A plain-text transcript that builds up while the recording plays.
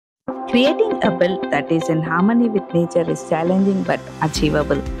Creating a bill that is in harmony with nature is challenging but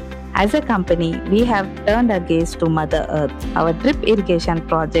achievable. As a company, we have turned our gaze to Mother Earth. Our drip irrigation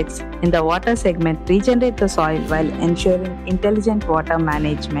projects in the water segment regenerate the soil while ensuring intelligent water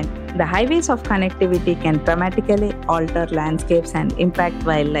management. The highways of connectivity can dramatically alter landscapes and impact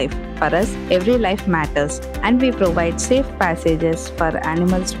wildlife. For us, every life matters, and we provide safe passages for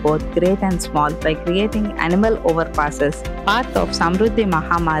animals both great and small by creating animal overpasses, part of Samruddhi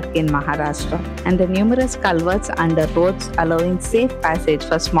Mahamarg in Maharashtra, and the numerous culverts under roads allowing safe passage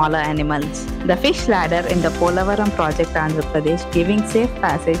for smaller animals. The fish ladder in the Polavaram project, Andhra Pradesh, giving safe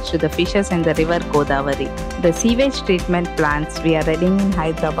passage to the fishes in the river Godavari. The sewage treatment plants we are running in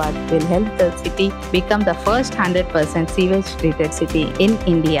Hyderabad will help the city become the first 100% sewage treated city in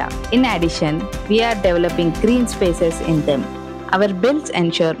India. In addition, we are developing green spaces in them. Our bills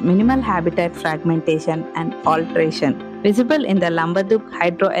ensure minimal habitat fragmentation and alteration. Visible in the Lambadug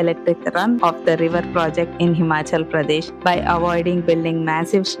hydroelectric run of the river project in Himachal Pradesh by avoiding building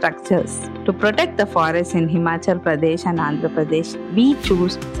massive structures. To protect the forests in Himachal Pradesh and Andhra Pradesh, we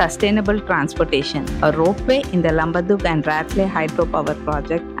choose sustainable transportation, a ropeway in the Lambadug and Ratley hydropower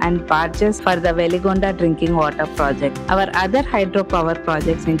project, and barges for the Veligonda drinking water project. Our other hydropower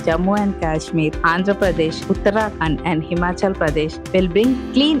projects in Jammu and Kashmir, Andhra Pradesh, Uttarakhand and Himachal Pradesh will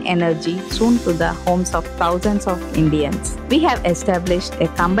bring clean energy soon to the homes of thousands of Indians. We have established a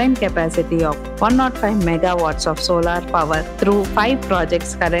combined capacity of 105 megawatts of solar power through 5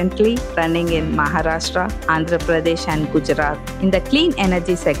 projects currently running in Maharashtra, Andhra Pradesh and Gujarat. In the clean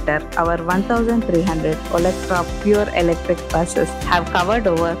energy sector, our 1,300 Electra pure electric buses have covered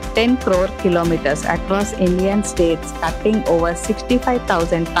over 10 crore kilometers across Indian states, cutting over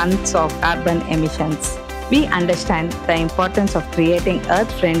 65,000 tons of carbon emissions. We understand the importance of creating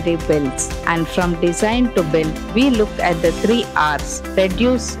earth-friendly builds, and from design to build, we looked at the 3 R's: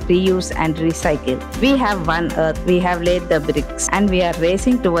 reduce, reuse and recycle. We have one earth, we have laid the bricks, and we are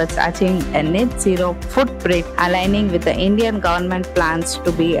racing towards achieving a net zero footprint, aligning with the Indian government plans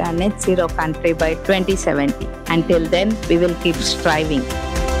to be a net zero country by 2070. Until then, we will keep striving.